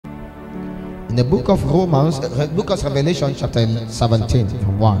In the book of book of Revelation, chapter 17,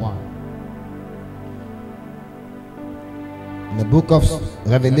 from 1. In the book of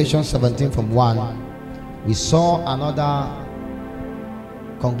Revelation 17, from 1, we saw another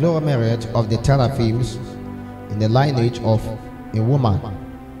conglomerate of the teraphims in the lineage of a woman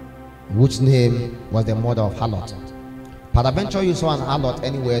whose name was the mother of Harlots. Peradventure you saw an harlot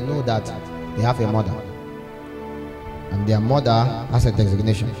anywhere, know that they have a mother, and their mother has a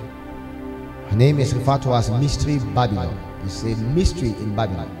designation. Her name is referred to as Mystery Babylon. It's a mystery in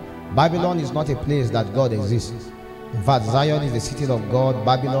Babylon. Babylon is not a place that God exists. In fact, Zion is the city of God,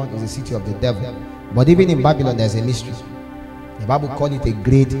 Babylon is the city of the devil. But even in Babylon, there's a mystery. The Bible calls it a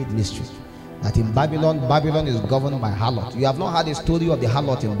great mystery. That in Babylon, Babylon is governed by harlot. You have not heard a story of the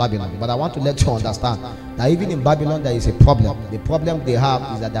harlot in Babylon, but I want to let you understand that even in Babylon, there is a problem. The problem they have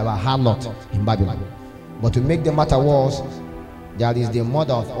is that there are harlots in Babylon. But to make the matter worse, there is the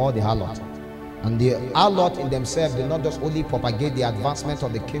mother of all the harlots. And the harlot in themselves, they not just only propagate the advancement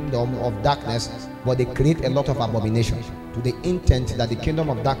of the kingdom of darkness, but they create a lot of abomination to the intent that the kingdom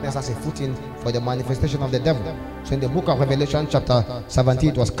of darkness has a footing for the manifestation of the devil. So in the book of Revelation chapter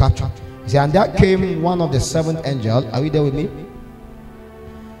 17, it was captured. He said, and there came one of the seventh angels. Are you there with me?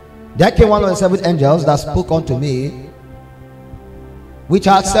 There came one of the seventh angels that spoke unto me, which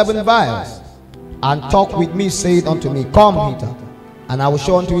had 7 vials, and talked with me, saying unto me, come hither, and I will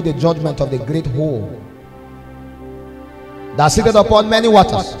show unto you the judgment of the great whore that sitteth upon many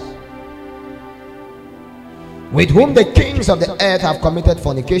waters, with whom the kings of the earth have committed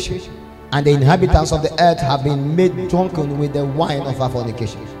fornication, and the inhabitants of the earth have been made drunken with the wine of her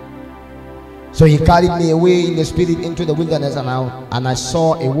fornication. So he carried me away in the spirit into the wilderness, and I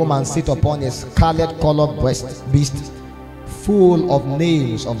saw a woman sit upon a scarlet colored beast, full of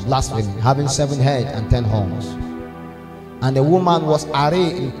names of blasphemy, having 7 heads and 10 horns. And the woman was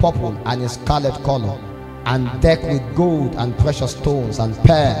arrayed in purple and in scarlet color, and decked with gold and precious stones, and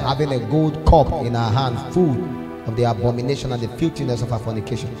pearl, having a gold cup in her hand, full of the abomination and the filthiness of her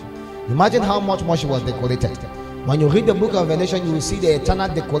fornication. Imagine how much more she was decorated. When you read the book of Revelation, you will see the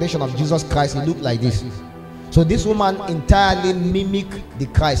eternal decoration of Jesus Christ. He looked like this. So this woman entirely mimicked the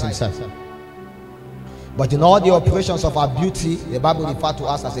Christ himself. But in all the operations of her beauty, the Bible refers to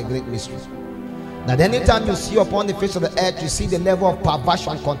us as a great mystery. That anytime you see upon the face of the earth, you see the level of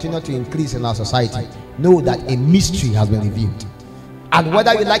perversion continue to increase in our society, know that a mystery has been revealed. And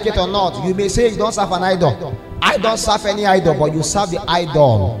whether you like it or not, you may say you don't serve an idol. I don't serve any idol, but you serve the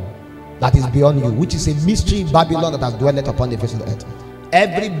idol that is beyond you, which is a mystery Babylon that has dwelt upon the face of the earth.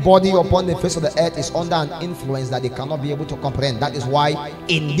 Everybody upon the face of the earth is under an influence that they cannot be able to comprehend. That is why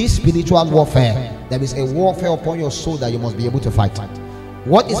in this spiritual warfare, there is a warfare upon your soul that you must be able to fight.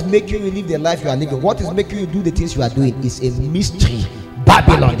 What is making you live the life you are living, what is making you do the things you are doing, is a mystery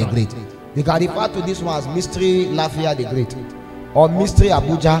Babylon the Great. You can refer to this one as mystery Lafayette the Great, or mystery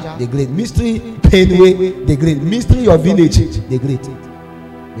Abuja the Great, mystery Penway the Great, mystery your village the Great.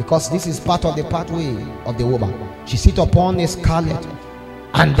 Because this is part of the pathway of the woman. She sits upon a scarlet,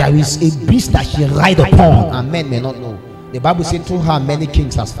 and there is a beast that she rides upon, and men may not know. The Bible says through her many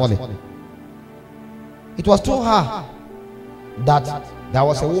kings has fallen. It was through her that there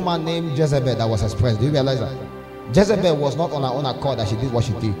was a woman named Jezebel that was expressed. Do you realize that? Jezebel was not on her own accord that she did what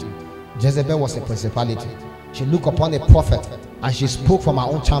she did. Jezebel was a principality. She looked upon a prophet and she spoke from her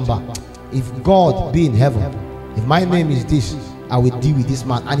own chamber. If God be in heaven, if my name is this, I will deal with this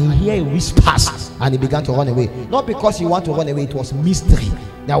man. And he heard whispers and he began to run away. Not because he wanted to run away, it was mystery.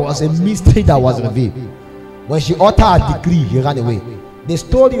 There was a mystery that was revealed. When she uttered a decree, he ran away. The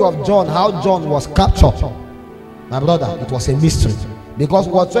story of John, how John was captured, my brother, it was a mystery. Because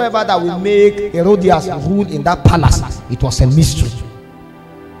whatsoever that will make Herodias rule in that palace, it was a mystery.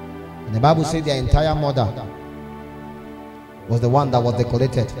 And the Bible said their entire mother was the one that was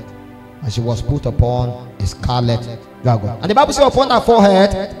decorated, and she was put upon a scarlet dragon. And the Bible said upon her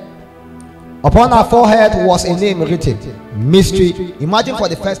forehead was a name written, mystery. Imagine for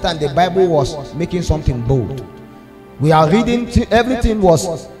the first time the Bible was making something bold. We are reading, everything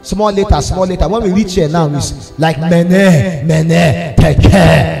was small letter, small letter. When we reach here now, it's like mene,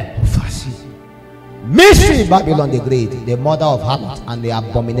 teke, mystery Babylon the Great, the mother of harlot and the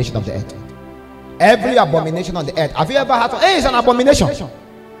abomination of the earth. Every abomination on the earth. Have you ever heard of, hey, it's an abomination?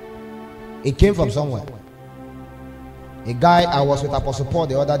 It came from somewhere. A guy, I was with Apostle Paul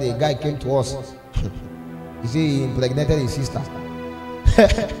the other day, a guy came to us. You see, he impregnated his sister.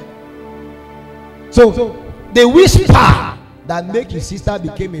 So the whisper that make his sister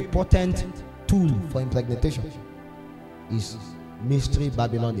became a potent tool for impregnatation is mystery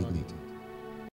Babylon the Great.